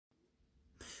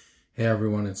Hey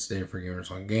everyone, it's Dave for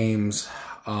Gamers on Games.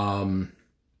 I'm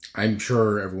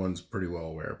sure everyone's pretty well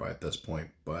aware by this point,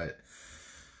 but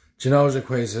Jennell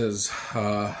Jaquays has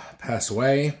passed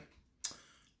away.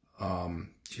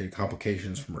 She had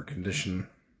complications from her condition,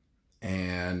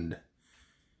 and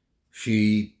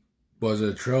she was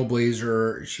a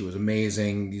trailblazer. She was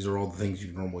amazing. These are all the things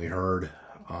you've normally heard.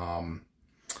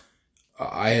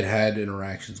 I had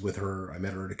interactions with her. I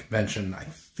met her at a convention. I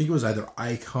think it was either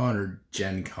Icon or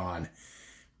Gen Con.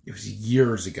 It was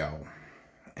years ago.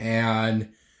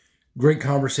 And great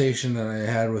conversation that I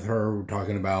had with her. We're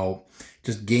talking about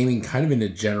just gaming kind of in a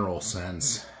general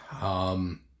sense.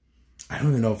 I don't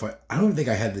even know if I don't think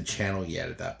I had the channel yet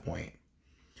at that point.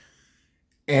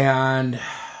 And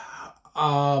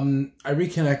I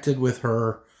reconnected with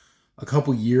her a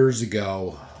couple years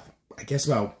ago. I guess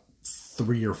about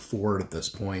 3 or 4 at this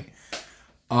point,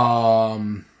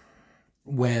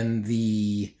 when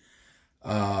the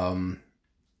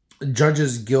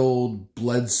Judges Guild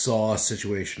Bloodsaw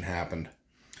situation happened.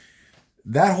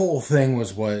 That whole thing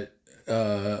was what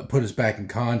put us back in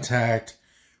contact.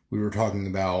 We were talking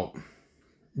about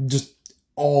just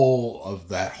all of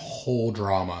that whole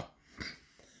drama,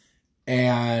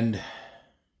 and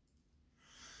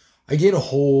I gained a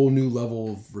whole new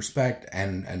level of respect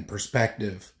and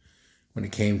perspective when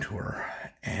it came to her.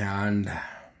 And I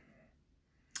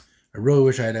really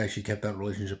wish I had actually kept that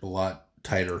relationship a lot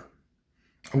tighter.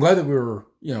 I'm glad that we were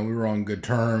on good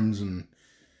terms, and,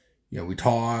 we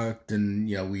talked, and,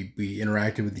 we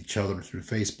interacted with each other through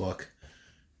Facebook.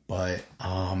 But,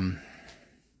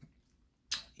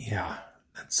 yeah,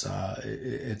 that's,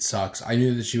 it sucks. I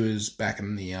knew that she was back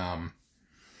in the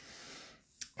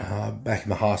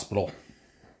hospital.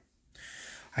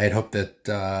 I had hoped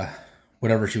that,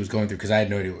 whatever she was going through, because I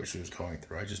had no idea what she was going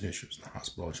through. I just knew she was in the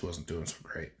hospital and she wasn't doing so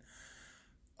great.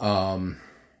 I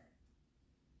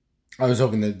was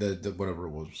hoping that whatever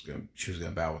it was she was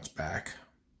going to balance back.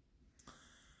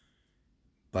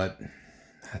 But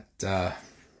that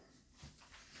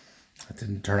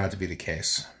didn't turn out to be the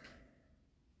case.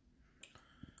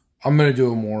 I'm going to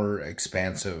do a more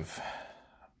expansive,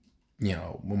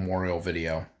 memorial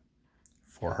video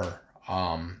for her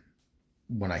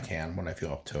when I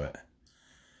feel up to it.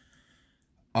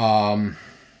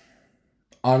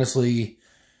 Honestly,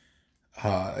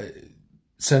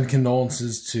 send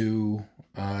condolences to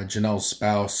Jennell's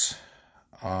spouse.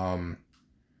 I'm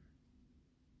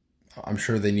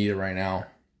sure they need it right now.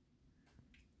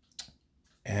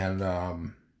 And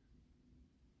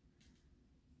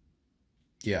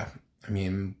yeah, I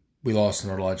mean, we lost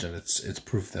another legend. It's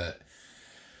proof that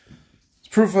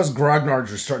us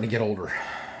grognards are starting to get older.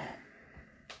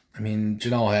 I mean,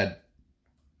 Jennell had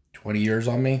 20 years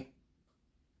on me.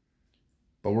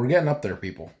 But we're getting up there,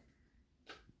 people.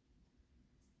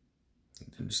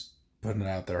 I'm just putting it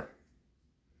out there.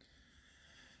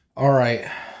 All right.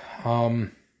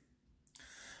 I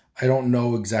don't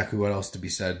know exactly what else to be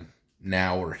said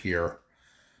now or here.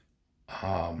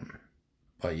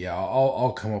 But yeah,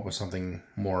 I'll come up with something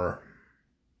more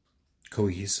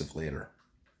cohesive later.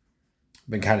 I've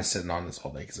been kind of sitting on this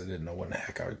all day because I didn't know when the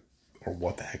heck or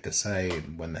what the heck to say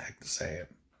and when the heck to say it.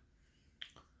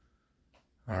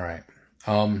 All right.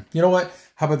 You know what?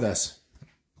 How about this?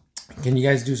 Can you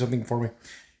guys do something for me?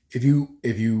 If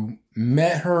you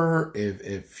met her,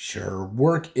 if her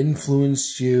work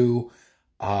influenced you,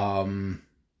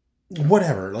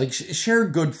 whatever, like share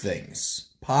good things,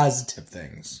 positive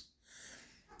things.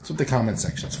 That's what the comment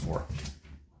section's for.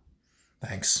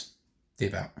 Thanks.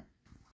 Dave out.